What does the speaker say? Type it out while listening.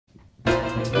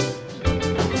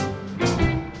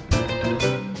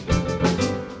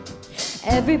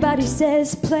Everybody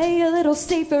says play a little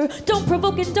safer, don't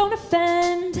provoke and don't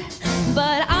offend.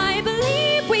 But I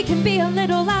believe we can be a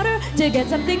little louder to get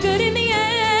something good in the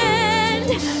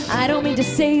end. I don't mean to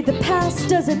say the past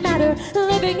doesn't matter,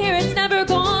 living here it's never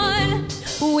gone.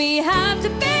 We have to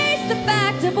face the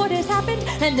fact of what has happened,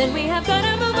 and then we have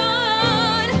gotta move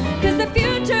on. Cause the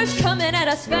future's coming at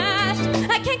us fast,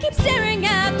 I can't keep staring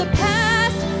at the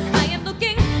past. I am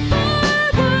looking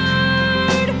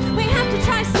forward, we have to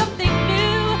try something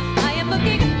new. I am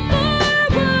looking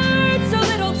forward, so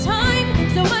little time,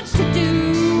 so much to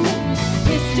do.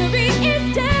 History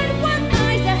is dead, what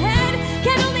lies ahead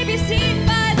can only be seen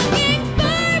by looking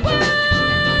forward.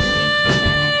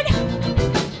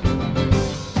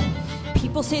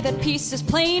 People say that peace is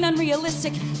plain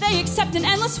unrealistic, they accept an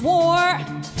endless war.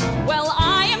 Well,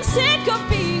 I am sick of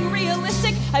being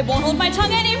realistic, I won't hold my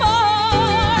tongue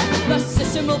anymore. The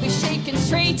system will be shaken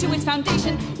straight to its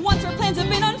foundation once our plans have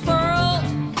been unfurled.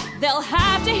 They'll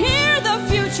have to hear the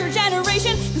future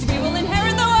generation, cause we will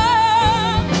inherit the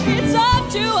world. It's up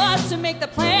to us to make the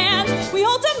plans, we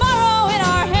hold tomorrow in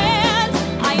our hands.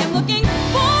 I am looking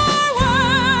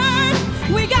forward,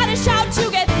 we gotta shout to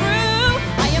get through.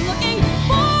 I am looking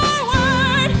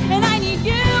forward, and I need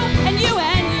you and you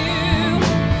and you.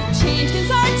 Change can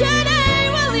start today,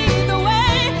 we'll lead the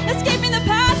way, escaping the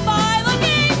past by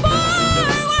looking forward.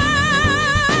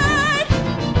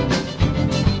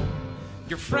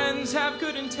 Your friends have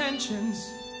good intentions,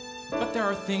 but there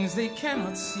are things they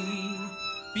cannot see.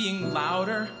 Being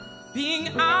louder, being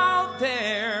out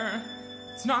there,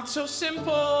 it's not so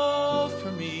simple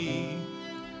for me.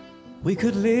 We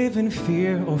could live in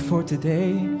fear or for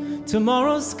today,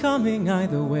 tomorrow's coming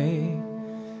either way.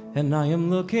 And I am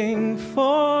looking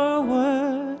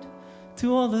forward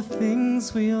to all the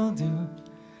things we'll do.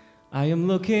 I am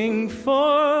looking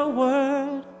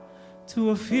forward to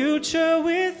a future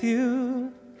with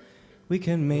you. We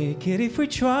can make it if we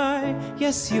try.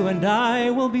 Yes, you and I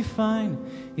will be fine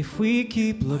if we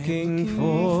keep looking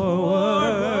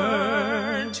forward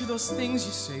to those things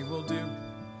you say we'll do.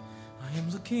 I am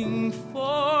looking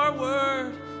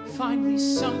forward, finally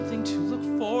something to look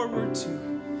forward to.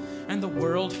 And the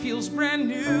world feels brand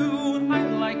new, I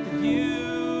like the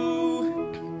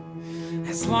view.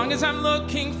 As long as I'm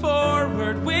looking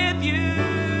forward with you.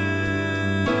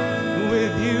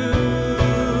 With you.